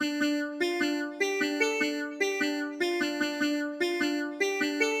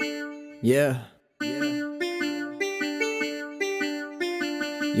Yeah.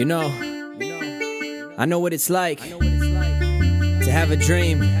 You know, I know what it's like to have a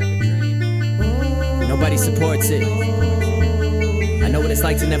dream. Nobody supports it. I know what it's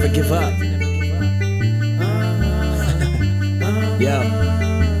like to never give up. Yo.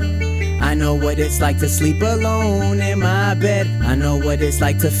 I know what it's like to sleep alone in my bed. I know what it's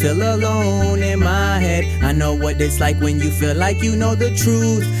like to feel alone in my head. I know what it's like when you feel like you know the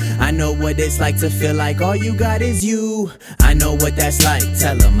truth. I know what it's like to feel like all you got is you. I know what that's like,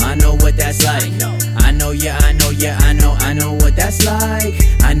 tell them I know what that's like. I know, yeah, I know, yeah, I know what that's like.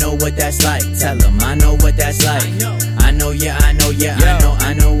 I know what that's like, tell them I know what that's like. I know, yeah, I know, yeah,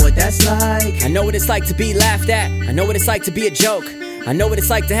 I know what that's like. I know what it's like to be laughed at. I know what it's like to be a joke. I know what it's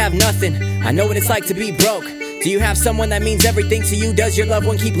like to have nothing. I know what it's like to be broke. Do you have someone that means everything to you? Does your loved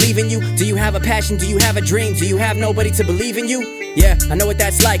one keep leaving you? Do you have a passion? Do you have a dream? Do you have nobody to believe in you? Yeah, I know what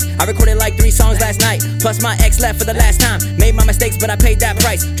that's like. I recorded like 3 songs last night, plus my ex left for the last time. Made my mistakes, but I paid that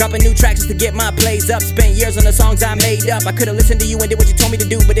price. Dropping new tracks just to get my plays up. Spent years on the songs I made up. I could've listened to you and did what you told me to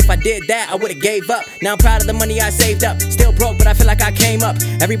do, but if I did that, I would've gave up. Now I'm proud of the money I saved up. Still broke, but I feel like I came up.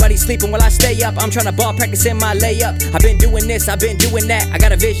 Everybody's sleeping while I stay up. I'm trying to ball practicing my layup. I've been doing this, I've been doing that. I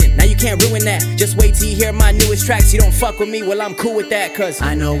got a vision, now you can't ruin that. Just wait till you hear my newest tracks. You don't fuck with me, well I'm cool with that. Cause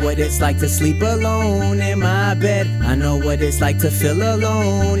I know what it's like to sleep alone in my bed. I know what it's like to feel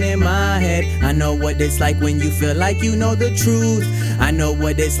alone in my head. I know what it's like when you feel like you know the truth. I know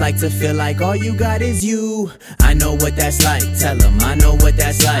what it's like to feel like all you got is you. I know what that's like, tell them I know what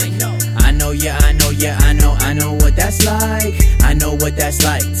that's like. I know, yeah, I know, yeah, I know what that's like. I know what that's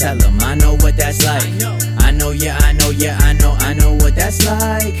like, tell them I know what that's like. I know, yeah, I know, yeah, I know what that's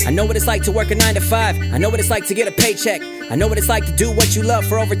like. I know what it's like to work a 9 to 5. I know what it's like to get a paycheck. I know what it's like to do what you love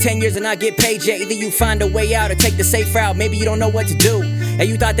for over 10 years and not get paid yet. Either you find a way out or take the safe route. Maybe you don't know what to do. And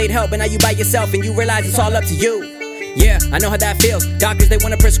you thought they'd help, but now you by yourself and you realize it's all up to you. Yeah, I know how that feels. Doctors, they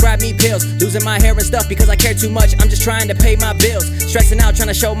wanna prescribe me pills. Losing my hair and stuff because I care too much. I'm just trying to pay my bills. Stressing out, trying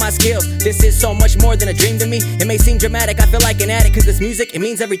to show my skills. This is so much more than a dream to me. It may seem dramatic, I feel like an addict. Cause this music, it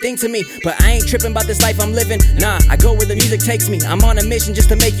means everything to me. But I ain't tripping about this life I'm living. Nah, I go where the music takes me. I'm on a mission just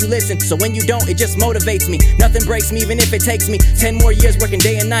to make you listen. So when you don't, it just motivates me. Nothing breaks me, even if it takes me 10 more years working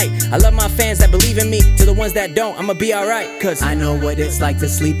day and night. I love my fans that believe in me. To the ones that don't, I'ma be alright. Cause I know what it's like to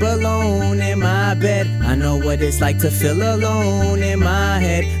sleep alone in my bed. I know what it's like to feel alone in my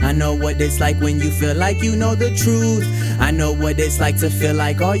head. I know what it's like when you feel like you know the truth. I know what it's like to feel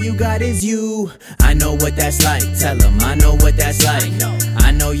like all you got is you. I know what that's like, tell them I know what that's like.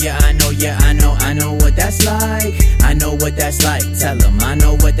 I know, yeah, I know, yeah, I know what that's like. I know what that's like, tell them I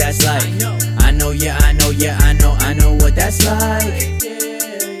know what that's like. I know, yeah, I know, yeah, I know what that's like.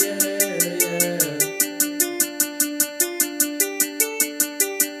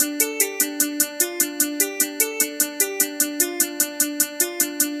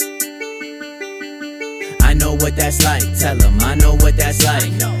 I know what that's like, tell them I know what that's like.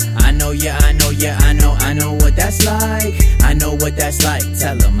 I know, yeah, I know, yeah, I know what that's like. I know what that's like,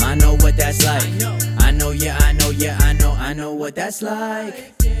 tell them I know what that's like. I know, yeah, I know, yeah, I know what that's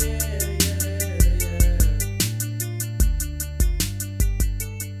like.